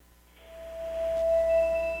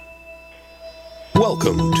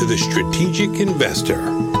Welcome to The Strategic Investor.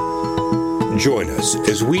 Join us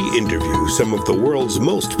as we interview some of the world's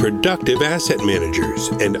most productive asset managers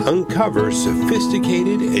and uncover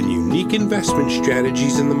sophisticated and unique investment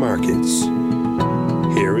strategies in the markets.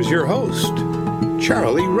 Here is your host,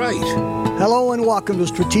 Charlie Wright. Hello and welcome to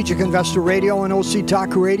Strategic Investor Radio and OC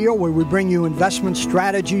Talk Radio, where we bring you investment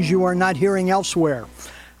strategies you are not hearing elsewhere.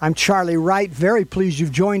 I'm Charlie Wright. Very pleased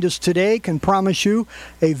you've joined us today. Can promise you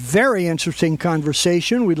a very interesting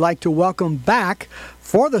conversation. We'd like to welcome back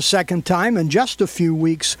for the second time in just a few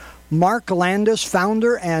weeks, Mark Landis,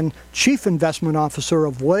 founder and chief investment officer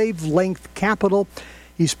of Wavelength Capital.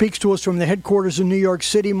 He speaks to us from the headquarters in New York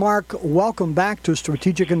City. Mark, welcome back to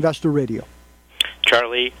Strategic Investor Radio.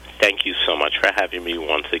 Charlie, thank you so much for having me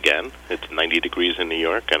once again. It's 90 degrees in New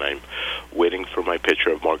York, and I'm waiting for my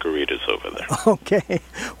pitcher of margaritas over there. Okay.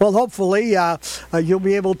 Well, hopefully you'll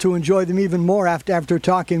be able to enjoy them even more after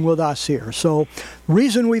talking with us here. So the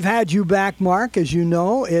reason we've had you back, Mark, as you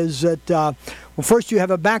know, is that, well, first you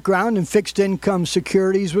have a background in fixed income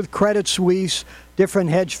securities with Credit Suisse,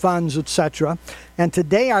 different hedge funds, etc. And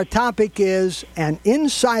today our topic is an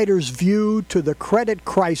insider's view to the credit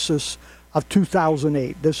crisis of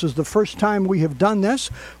 2008. This is the first time we have done this.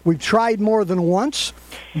 We've tried more than once,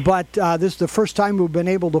 but this is the first time we've been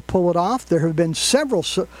able to pull it off. There have been several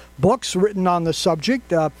books written on the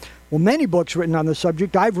subject, many books written on the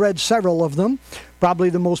subject. I've read several of them. Probably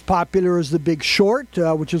the most popular is The Big Short,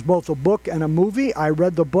 which is both a book and a movie. I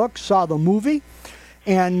read the book, saw the movie,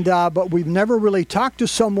 and but we've never really talked to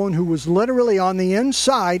someone who was literally on the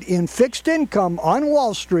inside in fixed income on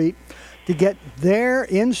Wall Street to get their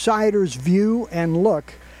insider's view and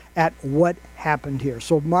look at what happened here.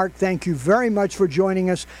 So, Mark, thank you very much for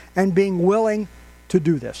joining us and being willing to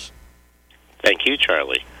do this. Thank you,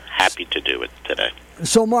 Charlie. Happy to do it today.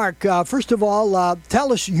 So, Mark, first of all,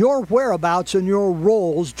 tell us your whereabouts and your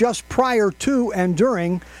roles just prior to and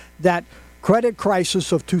during that credit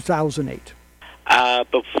crisis of 2008.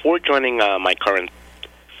 Before joining my current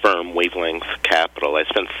firm, Wavelength Capital, I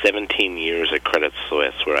spent 17 years at Credit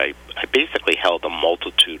Suisse, where I basically held a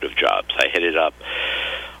multitude of jobs. I headed up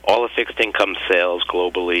all of fixed income sales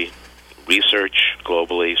globally, research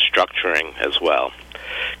globally, structuring as well.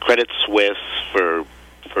 Credit Suisse, for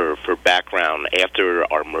background,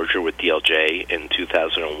 after our merger with DLJ in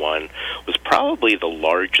 2001, was probably the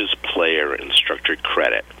largest player in structured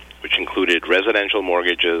credit, which included residential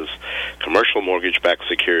mortgages, commercial mortgage-backed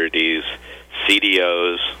securities,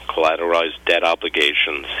 CDOs, collateralized debt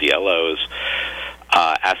obligations, CLOs,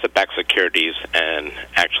 asset-backed securities, and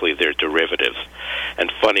actually their derivatives.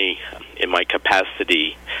 And funny, in my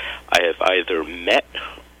capacity, I have either met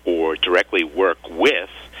or directly worked with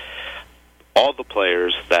all the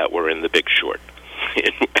players that were in The Big Short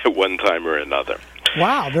at one time or another.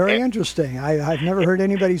 Wow, very interesting. I've never heard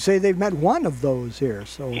anybody say they've met one of those here.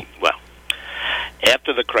 So, well,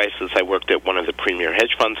 after the crisis, I worked at one of the premier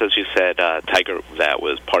hedge funds, as you said, Tiger, that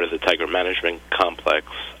was part of the Tiger Management Complex,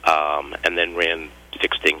 and then ran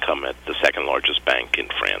fixed income at the second largest bank in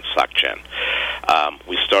France, SocGen.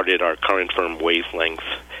 We started our current firm, Wavelength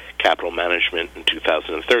Capital Management, in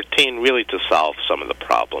 2013, really to solve some of the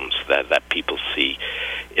problems that people see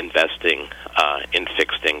investing in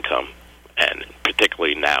fixed income, and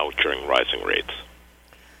particularly now during rising rates.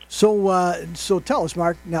 So tell us,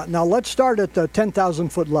 Mark, now let's start at the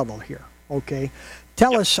 10,000-foot level here, okay?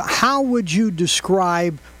 Tell us, how would you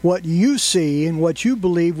describe what you see and what you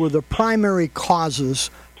believe were the primary causes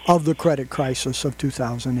of the credit crisis of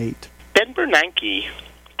 2008? Ben Bernanke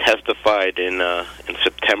testified in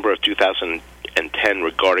September of 2010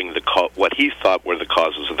 regarding what he thought were the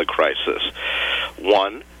causes of the crisis.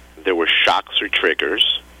 One, there were shocks or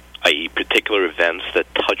triggers, i.e. particular events that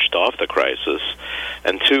touched off the crisis,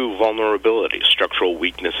 and two, vulnerability, structural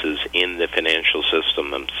weaknesses in the financial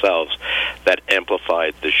system themselves that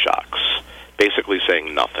amplified the shocks, basically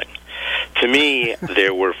saying nothing. To me,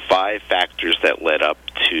 there were five factors that led up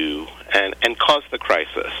to and caused the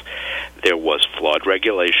crisis. There was flawed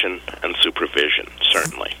regulation and supervision,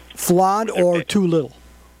 certainly. Flawed or too little?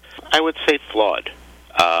 I would say flawed.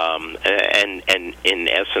 And in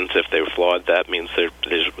essence, if they're flawed, that means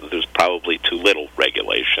there's probably too little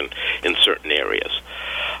regulation in certain areas.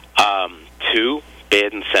 Two,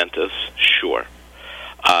 bad incentives, sure.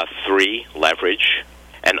 Three, leverage,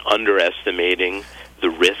 and underestimating the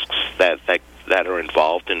risks that are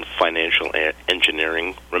involved in financial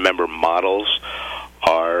engineering. Remember, models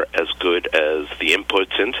are as good as the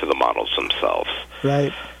inputs into the models themselves.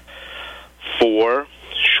 Right. Four,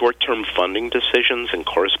 short-term funding decisions and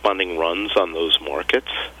corresponding runs on those markets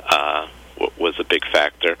was a big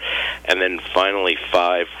factor. And then finally,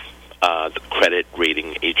 five, the credit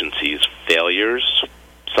rating agencies' failures,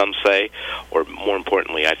 some say, or more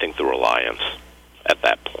importantly, I think the reliance at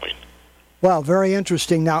that point. Well, very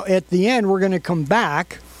interesting. Now, at the end, we're going to come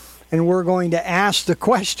back and we're going to ask the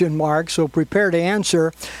question, Mark, so prepare to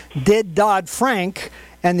answer. Did Dodd-Frank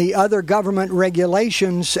and the other government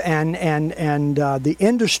regulations and the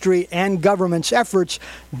industry and government's efforts,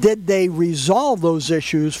 did they resolve those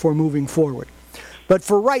issues for moving forward? But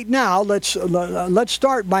for right now, let's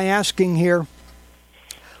start by asking here,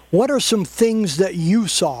 what are some things that you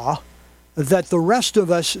saw that the rest of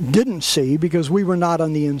us didn't see because we were not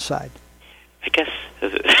on the inside? I guess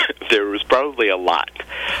there was probably a lot,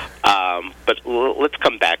 but let's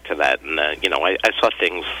come back to that. And I saw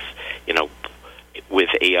things, with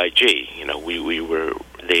AIG. We were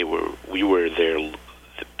their,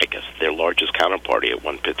 I guess, their largest counterparty at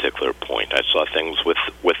one particular point. I saw things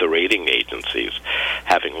with the rating agencies,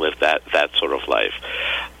 having lived that sort of life.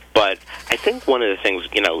 But I think one of the things,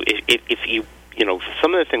 if you,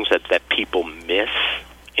 some of the things that people miss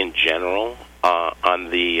in general on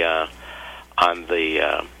the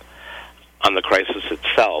crisis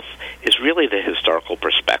itself is really the historical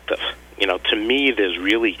perspective. To me, there's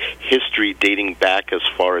really history dating back as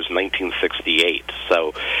far as 1968.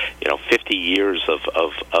 So, 50 years of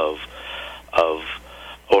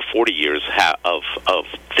or 40 years of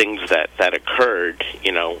things that occurred,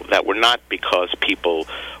 that were not because people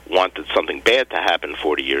wanted something bad to happen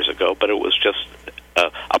 40 years ago, but it was just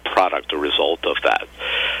a product, a result of that.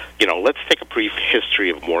 Let's take a brief history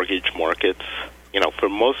of mortgage markets. For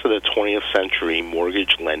most of the 20th century,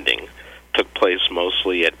 mortgage lending took place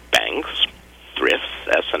mostly at banks, thrifts,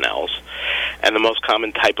 S&Ls, and the most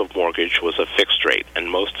common type of mortgage was a fixed rate, and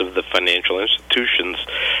most of the financial institutions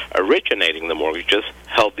originating the mortgages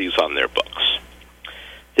held these on their books.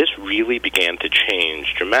 This really began to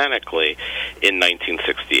change dramatically in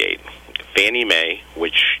 1968. Fannie Mae,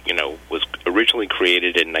 which, was originally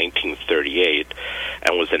created in 1938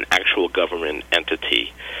 and was an actual government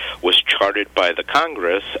entity, was chartered by the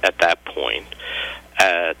Congress at that point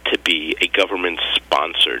to be a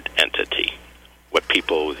government-sponsored entity. What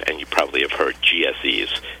people, and you probably have heard, GSEs.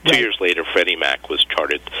 Right. 2 years later, Freddie Mac was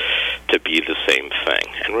chartered to be the same thing.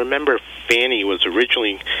 And remember, Fannie was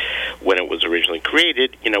originally, when it was originally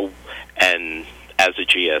created, and as a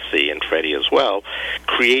GSE, and Freddie as well,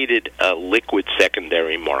 created a liquid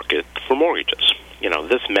secondary market for mortgages.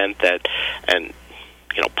 This meant that, and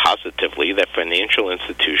positively, that financial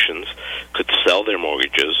institutions could sell their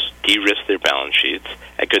mortgages, de-risk their balance sheets,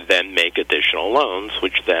 and could then make additional loans,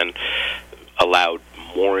 which then allowed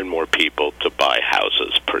more and more people to buy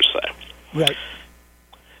houses, per se. Right.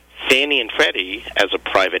 Fannie and Freddie, as a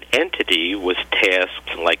private entity, was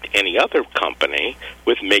tasked, like any other company,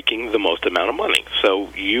 with making the most amount of money. So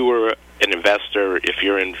you were an investor. If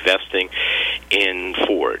you're investing in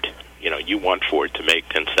Ford, you want Ford to make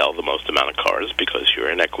and sell the most amount of cars because you're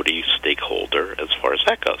an equity stakeholder as far as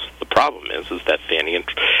that goes. The problem is that Fannie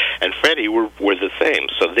and Freddie were the same.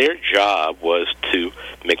 So their job was to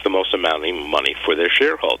make the most amount of money for their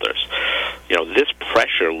shareholders. This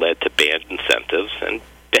pressure led to bad incentives and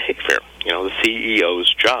behavior. The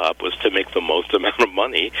CEO's job was to make the most amount of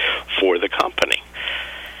money for the company.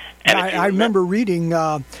 And I remember reading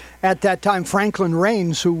at that time Franklin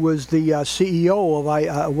Raines, who was the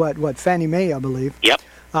CEO of Fannie Mae, I believe. Yep.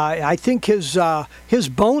 I think his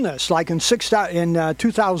bonus, like in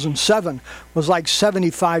 2007, was like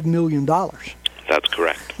 $75 million. That's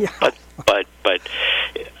correct. Yeah. But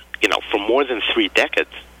for more than 3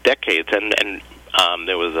 decades, and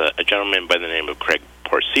there was a gentleman by the name of Craig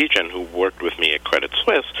Parsegian who worked with me at Credit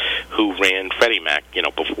Suisse, who ran Freddie Mac,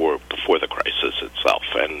 before the crisis itself,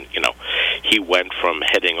 and he went from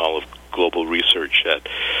heading all of global research at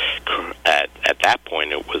that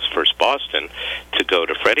point, it was First Boston, to go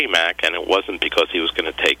to Freddie Mac, and it wasn't because he was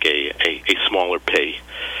going to take a smaller pay.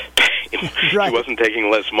 Right. He wasn't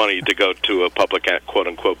taking less money to go to a public,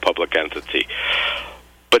 quote-unquote, public entity.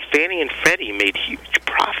 But Fannie and Freddie made huge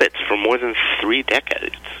profits for more than 3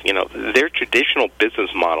 decades. Their traditional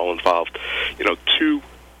business model involved, 2,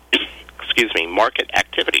 market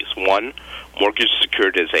activities. One, mortgage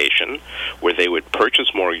securitization, where they would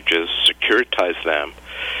purchase mortgages, securitize them,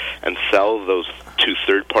 and sell those to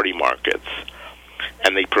third-party markets.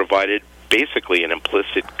 And they provided basically an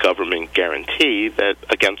implicit government guarantee that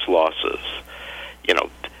against losses.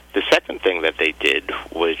 The second thing that they did,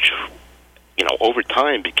 which over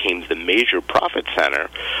time became the major profit center,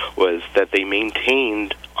 was that they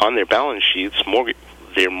maintained on their balance sheets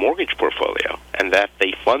their mortgage portfolio, and that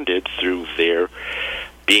they funded through their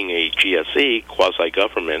being a GSE,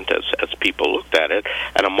 quasi-government, as people looked at it,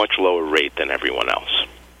 at a much lower rate than everyone else.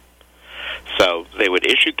 So they would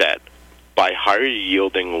issue debt, buy higher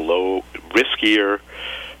yielding, low, riskier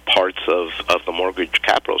parts of the mortgage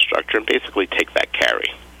capital structure, and basically take that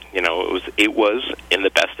carry. It was in the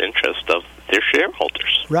best interest of their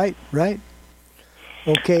shareholders. Right.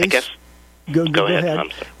 Okay. I guess. Go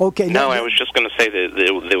ahead. Okay. No, I was just going to say that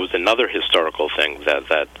there was another historical thing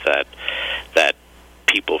that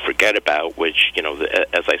people forget about, which,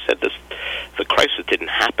 as I said, the crisis didn't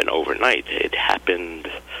happen overnight. It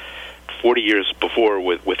happened 40 years before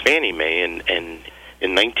with Fannie Mae, and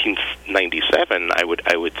in 1997, I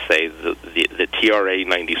would say the TRA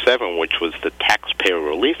 97, which was the Taxpayer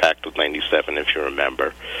Relief Act of 97, if you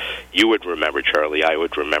remember. You would remember, Charlie. I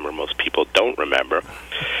would remember. Most people don't remember.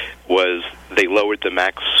 Was they lowered the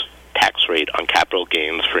max tax rate on capital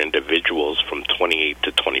gains for individuals from 28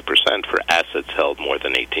 to 20% for assets held more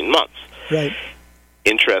than 18 months. Right.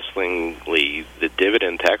 Interestingly, the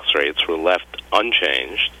dividend tax rates were left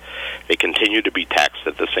unchanged. They continued to be taxed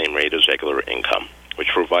at the same rate as regular income, which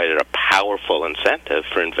provided a powerful incentive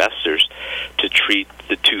for investors to treat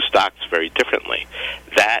the two stocks very differently.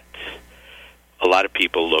 That, a lot of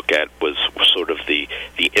people look at, was sort of the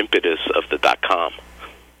impetus of the .com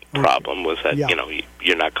problem, was that,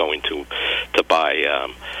 you're not going to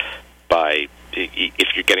buy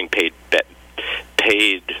if you're getting paid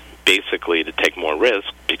basically to take more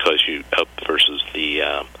risk because you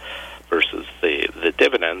versus the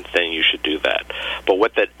dividend, then you should do that. But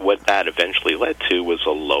what that eventually led to was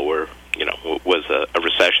a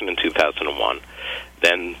recession in 2001.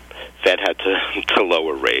 Then Fed had to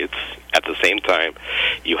lower rates. At the same time,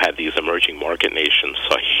 you had these emerging market nations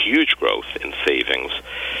saw huge growth in savings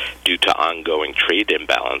due to ongoing trade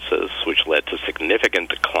imbalances, which led to significant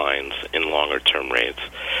declines in longer-term rates.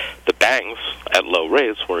 The banks, at low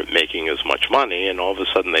rates, weren't making as much money, and all of a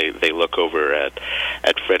sudden they look over at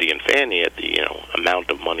Freddie and Fannie at the amount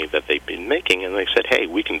of money that they've been making, and they said, hey,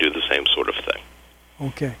 we can do the same sort of thing.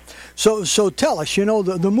 Okay. So tell us,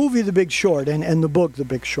 the movie The Big Short and the book The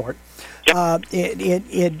Big Short, yep.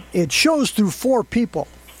 It shows through four people,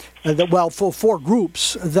 for four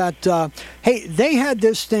groups, that, hey, they had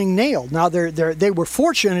this thing nailed. Now, they were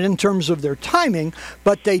fortunate in terms of their timing,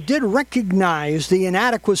 but they did recognize the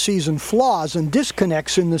inadequacies and flaws and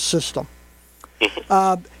disconnects in the system.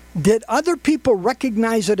 Did other people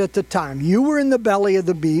recognize it at the time? You were in the belly of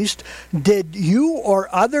the beast. Did you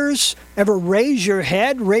or others ever raise your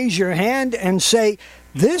hand, and say,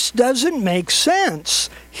 this doesn't make sense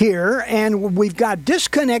here, and we've got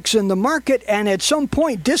disconnects in the market, and at some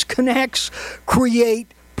point disconnects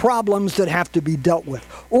create problems that have to be dealt with?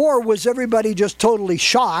 Or was everybody just totally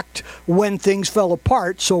shocked when things fell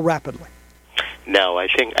apart so rapidly? No, I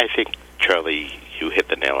think Charlie, you hit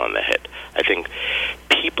the nail on the head. I think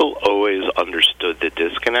people always understood the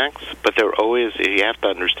disconnects, but you have to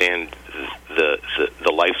understand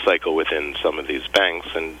the life cycle within some of these banks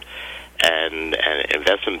and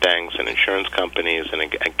investment banks and insurance companies, and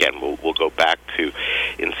again, we'll go back to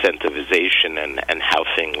incentivization and how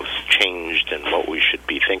things changed and what we should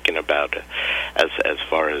be thinking about as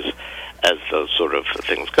far as those sort of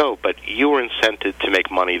things go. But you were incented to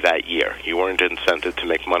make money that year. You weren't incented to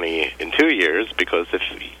make money in 2 years, because if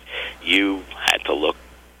you had to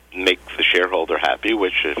make the shareholder happy,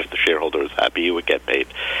 which if the shareholder was happy, you would get paid,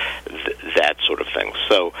 that sort of thing.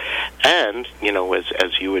 So, and,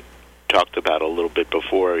 as you had talked about a little bit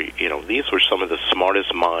before, these were some of the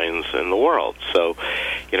smartest minds in the world. So,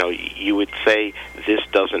 you would say this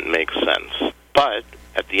doesn't make sense. But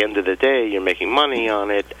at the end of the day, you're making money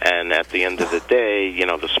on it, and at the end of the day,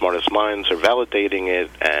 the smartest minds are validating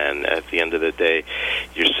it, and at the end of the day,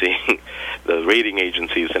 you're seeing the rating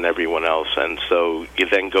agencies and everyone else, and so you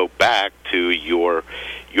then go back to your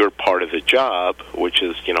part of the job, which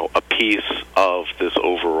is, a piece of this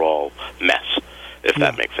overall mess, if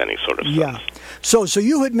that makes any sort of sense. Yeah. So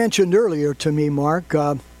you had mentioned earlier to me, Mark,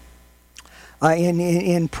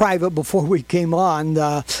 in private before we came on,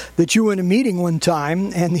 that you were in a meeting one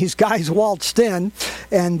time, and these guys waltzed in,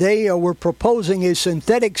 and they were proposing a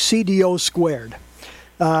synthetic CDO squared.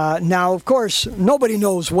 Now, of course, nobody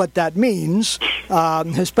knows what that means,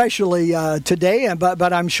 especially today,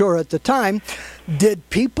 but I'm sure at the time. Did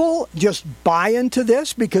people just buy into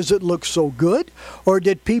this because it looks so good? Or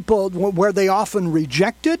did people, were they often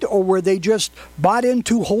rejected, or were they just bought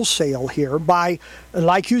into wholesale here by,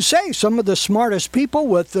 like you say, some of the smartest people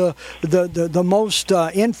with the most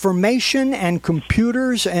information and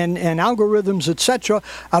computers and algorithms, etc.,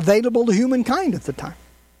 available to humankind at the time?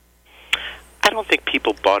 I don't think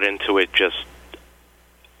people bought into it just,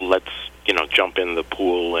 let's, jump in the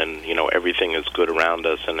pool and, everything is good around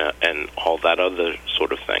us and all that other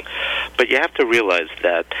sort of thing. But you have to realize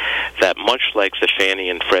that much like the Fannie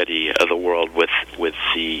and Freddie of the world, with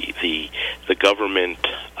the government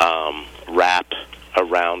wrap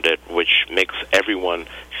around it, which makes everyone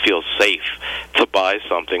feel safe to buy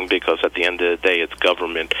something, because at the end of the day it's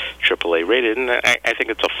government AAA rated, and I think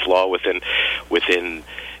it's a flaw within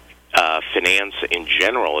finance in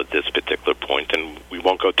general at this particular point, and we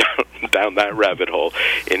won't go down that rabbit hole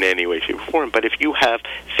in any way, shape, or form. But if you have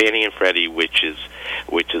Fannie and Freddie, which is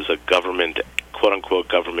a government, quote-unquote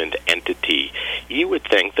government entity, you would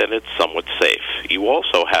think that it's somewhat safe. You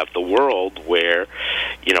also have the world where,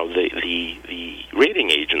 the rating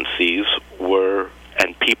agencies were,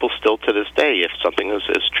 and people still to this day, if something is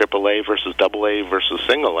AAA versus AA versus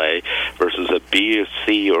single A versus a B or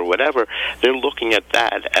C or whatever, they're looking at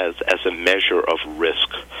that as a measure of risk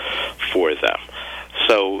for them.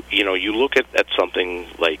 So, you look at something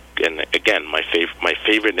like, and again, my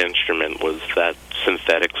favorite instrument was that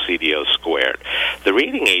synthetic CDO squared. The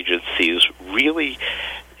rating agencies really,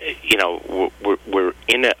 were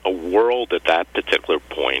in a world at that particular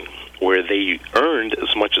point where they earned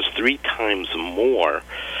as much as 3 times more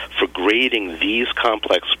for grading these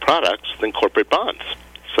complex products than corporate bonds.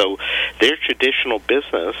 So their traditional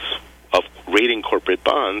business of rating corporate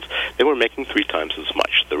bonds, they were making 3 times as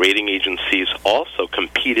much. The rating agencies also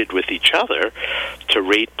competed with each other to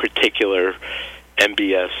rate particular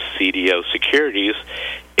MBS CDO securities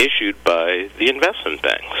issued by the investment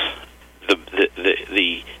banks.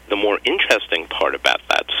 The more interesting part about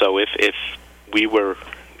that, so if we were,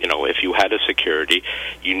 if you had a security,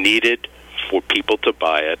 you needed for people to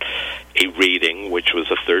buy it a rating which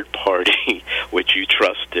was a third party which you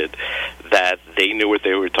trusted, that they knew what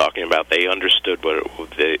they were talking about, they understood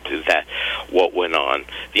what went on.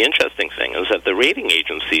 The interesting thing is that the rating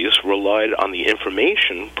agencies relied on the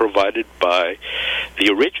information provided by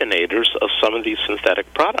the originators of some of these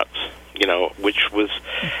synthetic products, which was,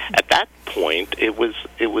 at that point, you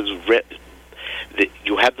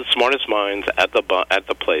had the smartest minds at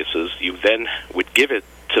the places. You then would give it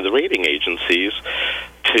to the rating agencies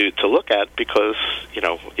to look at, because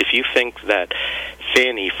if you think that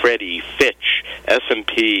Fannie, Freddie, Fitch,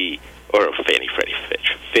 S&P, or Fannie, Freddie,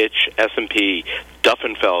 Fitch, S&P, Duff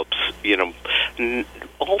 & Phelps,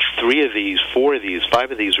 all 3 of these, 4 of these,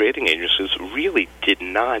 5 of these rating agencies really did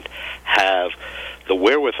not have the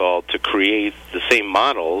wherewithal to create the same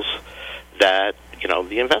models that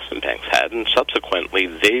the investment banks had, and subsequently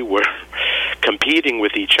they were competing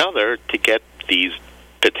with each other to get these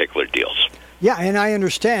particular deals. Yeah, and I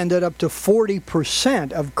understand that up to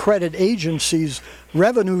 40% of credit agencies'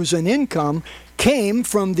 revenues and income came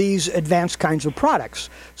from these advanced kinds of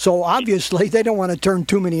products. So obviously they don't want to turn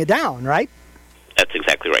too many down, right? That's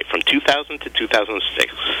exactly right. From 2000 to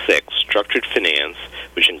 2006, structured finance,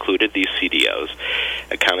 which included these CDOs,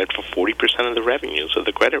 accounted for 40% of the revenues of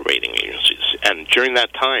the credit rating agencies. And during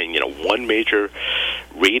that time, one major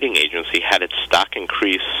rating agency had its stock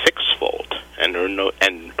increase 6-fold, and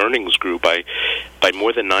earnings grew by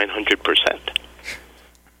more than 900%.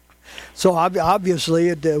 So obviously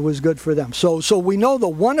it was good for them. So we know that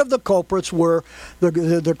one of the culprits were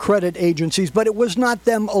the credit agencies, but it was not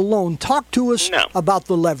them alone. Talk to us about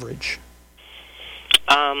the leverage.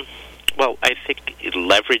 Well, I think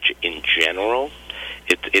leverage in general,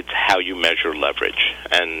 it's how you measure leverage,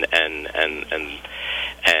 and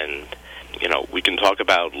we can talk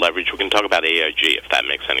about leverage. We can talk about AIG if that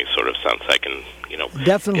makes any sort of sense. I can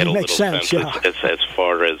definitely get a makes little sense. Yeah. as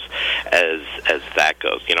far as that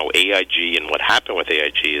goes. AIG and what happened with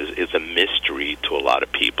AIG is a mystery to a lot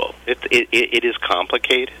of people. It is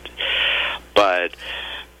complicated, but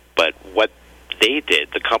what they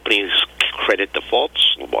did, the company's credit default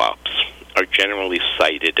swaps are generally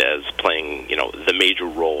cited as playing the major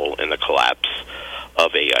role in the collapse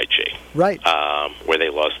of AIG, right? Where they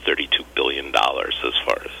lost $32 billion as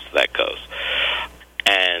far as that goes.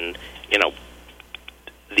 And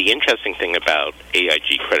the interesting thing about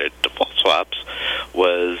AIG credit default swaps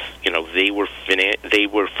was they were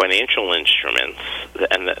financial instruments,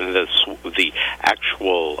 and the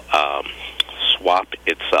actual swap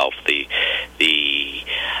itself, the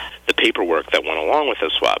paperwork that went along with the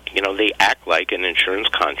swap, they act like an insurance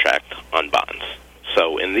contract on bonds.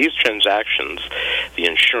 So in these transactions, the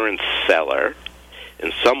insurance seller,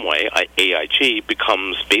 in some way, AIG,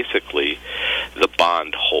 becomes basically the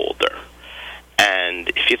bond holder. And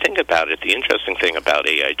if you think about it, the interesting thing about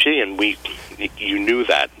AIG, and you knew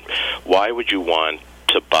that, why would you want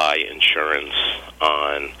to buy insurance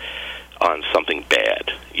on something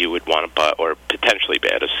bad? You would want to buy, or potentially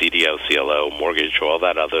bad, a CDO, CLO, mortgage, all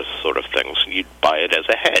that other sort of things. You'd buy it as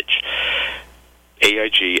a hedge.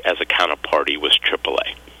 AIG as a counterparty was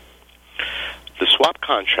AAA. swap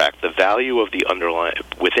contract, the value of the underlying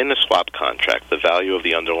within a swap contract, the value of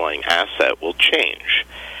the underlying asset will change,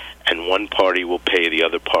 and one party will pay the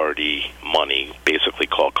other party money, basically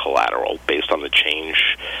called collateral, based on the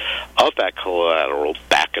change of that collateral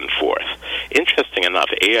back and forth. Interesting enough,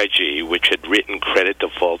 AIG, which had written credit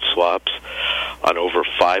default swaps on over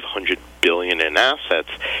 $500 billion in assets,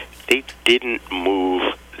 they didn't move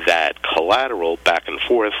that collateral back and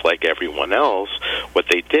forth like everyone else. What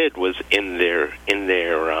they did was in their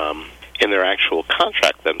actual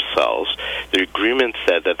contract themselves, the agreement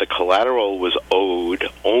said that the collateral was owed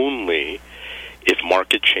only if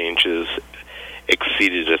market changes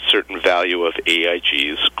exceeded a certain value of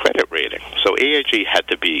AIG's credit rating. So AIG had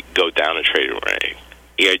to go down a trading rating.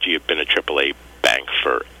 AIG had been a AAA bank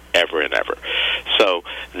forever and ever. So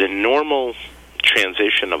the normal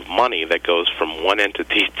transition of money that goes from one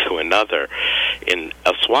entity to another in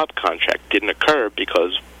a swap contract didn't occur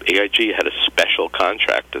because AIG had a special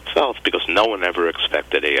contract itself, because no one ever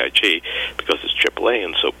expected AIG, because it's AAA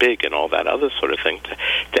and so big and all that other sort of thing,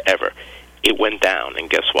 to ever. It went down, and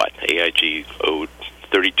guess what? AIG owed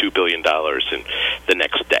 $32 billion in the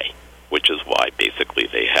next day, which is why basically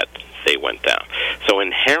they went down. So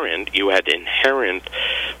you had inherent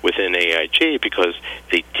within AIG, because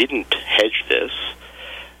they didn't hedge this,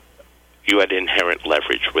 you had inherent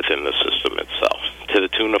leverage within the system itself, to the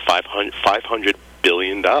tune of $500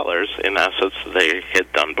 billion in assets they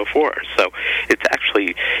had done before. So it's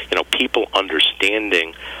actually, people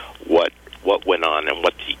understanding what went on and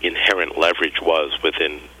what the inherent leverage was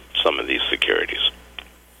within some of these securities.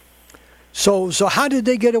 So how did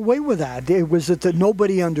they get away with that? Was it that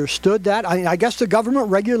nobody understood that? I guess the government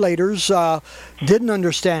regulators didn't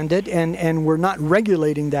understand it and were not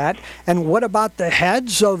regulating that. And what about the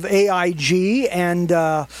heads of AIG and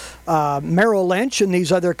Merrill Lynch and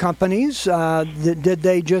these other companies? Did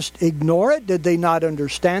they just ignore it? Did they not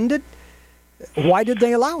understand it? Why did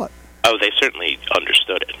they allow it? Oh, they certainly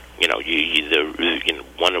understood it.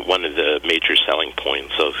 One of the major selling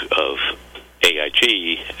points of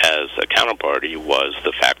AIG as a counterparty was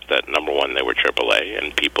the fact that, number one, they were AAA,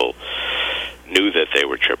 and people knew that they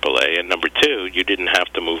were AAA, and number two, you didn't have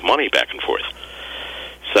to move money back and forth.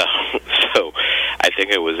 So I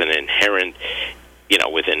think it was an inherent,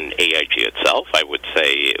 within AIG itself, I would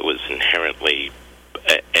say it was inherently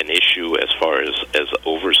an issue as far as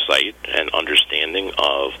oversight and understanding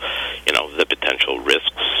of, the potential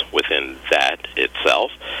risks within that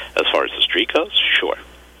itself. As far as the street goes, sure.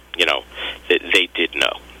 They did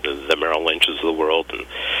know. The Merrill Lynches of the world, and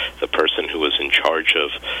the person who was in charge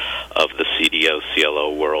of the CDO,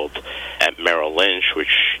 CLO world at Merrill Lynch,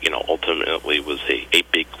 which, ultimately was a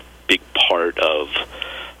big part of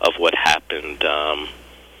what happened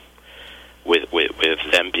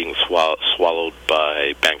with them being swallowed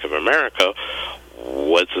by Bank of America,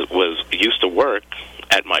 was used to work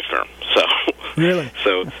at my firm. So really,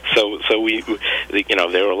 so we,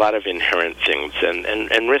 there were a lot of inherent things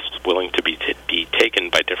and risks willing to be taken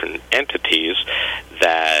by different entities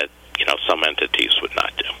that some entities would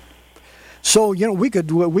not do. So we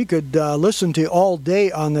could listen to you all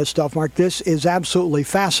day on this stuff, Mark. This is absolutely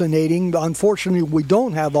fascinating. Unfortunately, we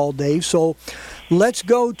don't have all day. So let's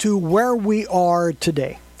go to where we are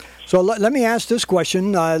today. So let me ask this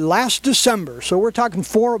question. Last December, so we're talking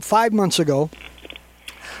 4 or 5 months ago,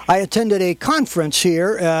 I attended a conference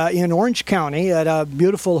here in Orange County at a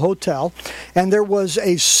beautiful hotel, and there was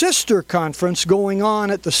a sister conference going on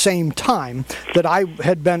at the same time that I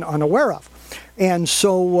had been unaware of. And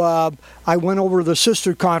so I went over to the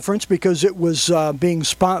sister conference because it was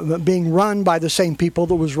being run by the same people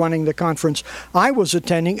that was running the conference I was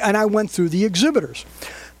attending, and I went through the exhibitors.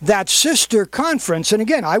 That sister conference, and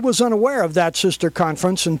again, I was unaware of that sister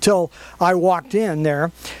conference until I walked in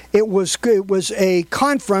there. It was a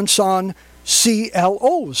conference on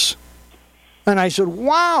CLOs. And I said,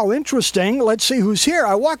 wow, interesting. Let's see who's here.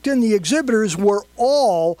 I walked in. The exhibitors were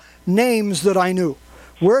all names that I knew.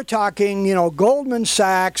 We're talking, Goldman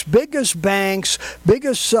Sachs, biggest banks,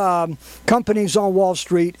 biggest companies on Wall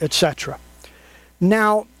Street, etc.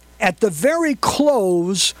 Now, at the very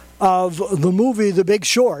close of the movie The Big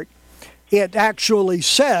Short, it actually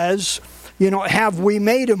says, have we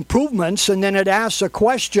made improvements? And then it asks a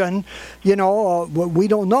question, we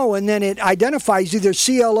don't know. And then it identifies either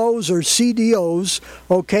CLOs or CDOs,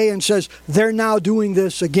 okay, and says they're now doing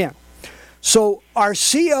this again. So our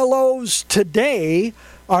CLOs today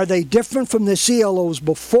Are they different from the CLOs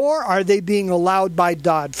before? Are they being allowed by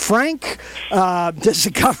Dodd-Frank? Is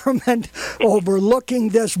the government overlooking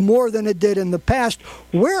this more than it did in the past?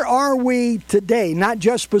 Where are we today, not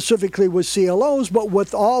just specifically with CLOs, but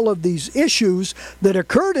with all of these issues that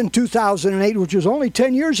occurred in 2008, which was only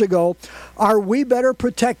 10 years ago? Are we better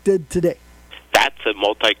protected today? That's a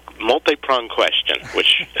multi-pronged question,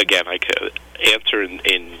 which, again, I could answer in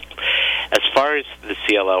as far as the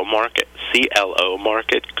CLO market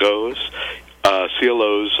goes.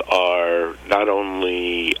 CLOs are not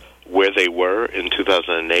only where they were in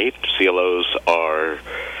 2008. CLOs are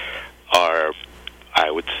I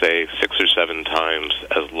would say 6 or 7 times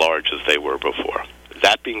as large as they were before.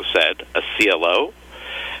 That being said, a CLO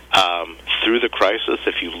through the crisis,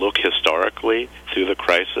 if you look historically through the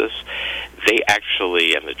crisis, they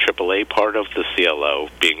actually, and the AAA part of the CLO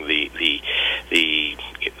being the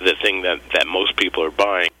thing that most people are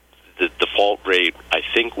buying, the default rate I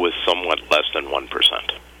think was somewhat less than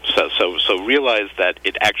 1%. So realize that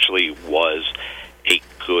it actually was a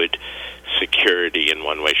good security in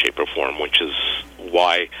one way, shape, or form, which is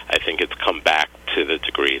why I think it's come back to the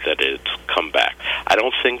degree that it's come back. I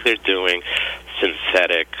don't think they're doing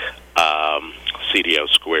synthetic CDO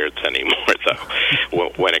squareds anymore, though,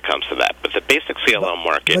 when it comes to that. But the basic CLO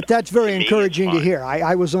market... But that's very encouraging to hear.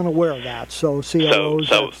 I was unaware of that. So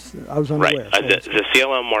CLOs, I was unaware. Right. The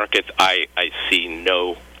CLO market, I see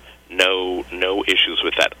no issues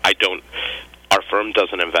with that. Our firm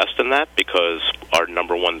doesn't invest in that because our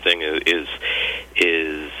number one thing is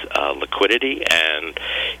liquidity, and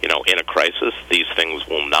in a crisis these things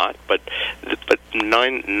will not. But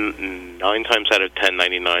 9 times out of 10,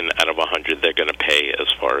 99 out of 100, they're going to pay as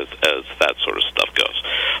far as that sort of stuff goes.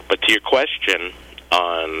 But to your question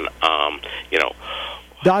on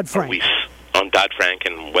Dodd-Frank, on Dodd-Frank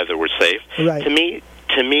and whether we're safe, right. To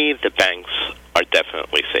me the banks are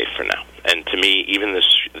definitely safe for now. And to me, even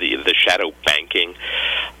the shadow banking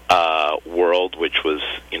world, which was,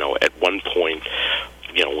 at one point,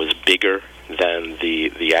 was bigger than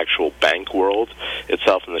the actual bank world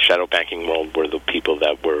itself. In the shadow banking world were the people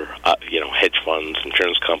that were, hedge funds,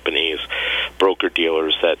 insurance companies, broker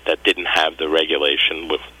dealers that didn't have the regulation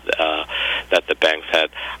with that the banks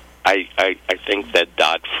had. I think that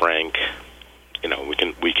Dodd-Frank.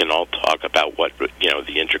 We can all talk about what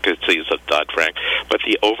the intricacies of Dodd-Frank, but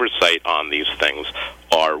the oversight on these things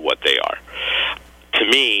are what they are. To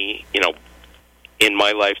me, in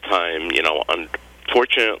my lifetime,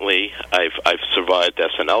 unfortunately, I've survived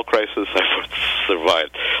S&L crisis, I've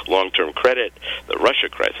survived long-term credit, the Russia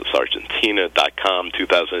crisis, Argentina.com,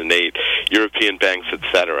 2008, European banks,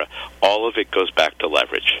 etc. All of it goes back to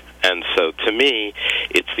leverage, and so to me,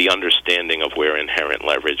 it's the understanding of where inherent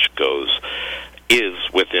leverage is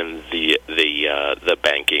within the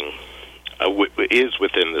banking, is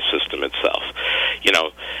within the system itself.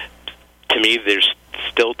 To me, there's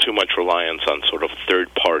still too much reliance on sort of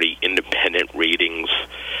third-party independent ratings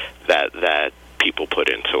that people put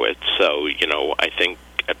into it. So, I think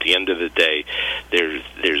at the end of the day,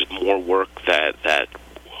 there's more work that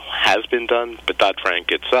has been done, but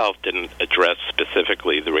Dodd-Frank itself didn't address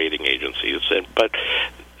specifically the rating agencies, but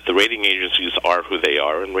the rating agencies are who they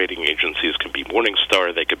are, and rating agencies can be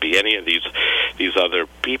Morningstar, they could be any of these other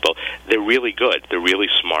people. They're really good. They're really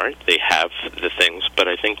smart. They have the things, but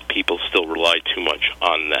I think people still rely too much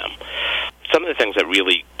on them. Some of the things that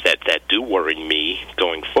really that do worry me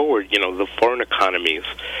going forward, the foreign economies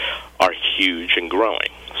are huge and growing.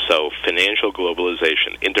 So financial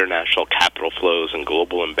globalization, international capital flows, and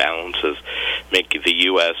global imbalances make the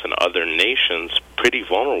U.S. and other nations pretty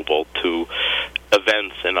vulnerable to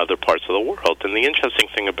events in other parts of the world. And the interesting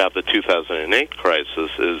thing about the 2008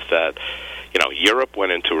 crisis is that, Europe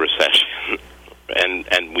went into recession,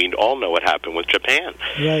 and we all know what happened with Japan.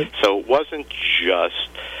 Right. So it wasn't just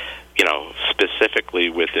specifically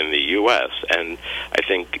within the U.S., and I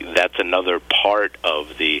think that's another part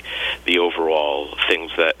of the overall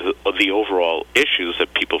things the overall issues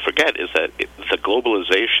that people forget is that the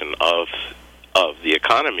globalization of the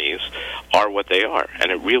economies are what they are,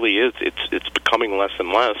 and it really is. It's becoming less and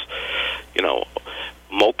less,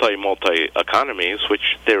 multi economies,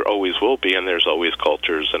 which there always will be, and there's always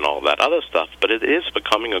cultures and all that other stuff. But it is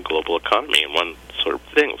becoming a global economy in one sort of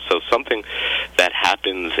thing. So something that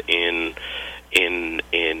happens in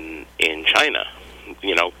China,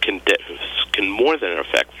 can more than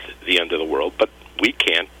affect the end of the world. But we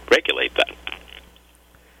can't regulate that.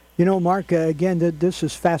 Mark, again, this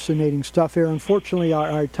is fascinating stuff here. Unfortunately,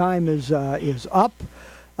 our time is up.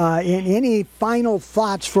 Any final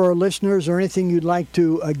thoughts for our listeners or anything you'd like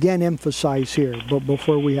to, again, emphasize here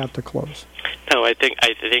before we have to close? No, I think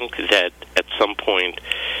that at some point,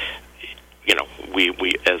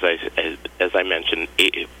 we as I mentioned,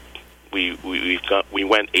 we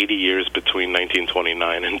went 80 years between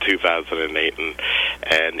 1929 and 2008,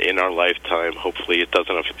 and in our lifetime, hopefully, it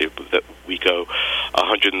doesn't have to be that we go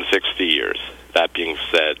 160 years. That being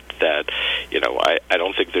said, that I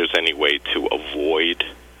don't think there's any way to avoid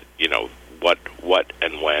what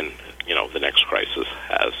and when the next crisis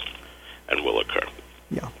has and will occur.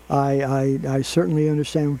 Yeah, I certainly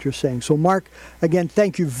understand what you're saying. So, Mark, again,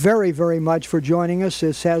 thank you very, very much for joining us.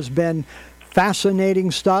 This has been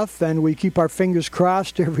fascinating stuff, and we keep our fingers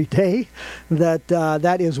crossed every day that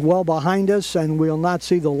that is well behind us, and we'll not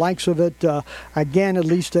see the likes of it again, at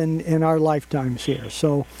least in our lifetimes here.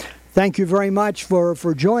 So thank you very much for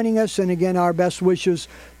joining us, and again, our best wishes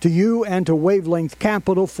to you and to Wavelength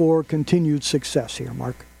Capital for continued success here,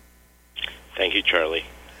 Mark. Thank you, Charlie.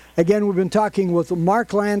 Again, we've been talking with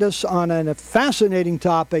Mark Landis on a fascinating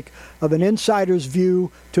topic of an insider's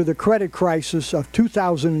view to the credit crisis of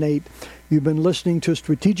 2008. You've been listening to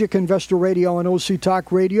Strategic Investor Radio on OC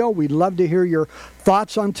Talk Radio. We'd love to hear your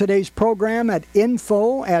thoughts on today's program at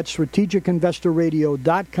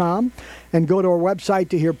info@strategicinvestorradio.com, and go to our website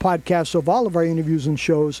to hear podcasts of all of our interviews and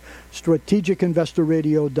shows,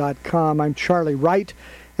 strategicinvestorradio.com. I'm Charlie Wright,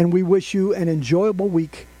 and we wish you an enjoyable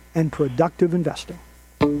week and productive investing.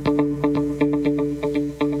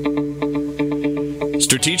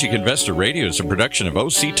 Strategic Investor Radio is a production of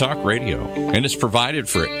OC Talk Radio and is provided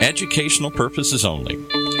for educational purposes only.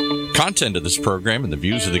 Content of this program and the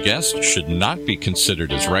views of the guests should not be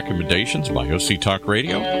considered as recommendations by OC Talk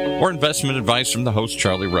Radio or investment advice from the host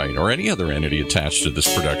Charlie Wright or any other entity attached to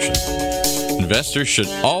this production. Investors should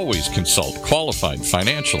always consult qualified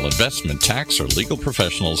financial, investment, tax, or legal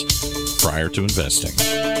professionals prior to investing.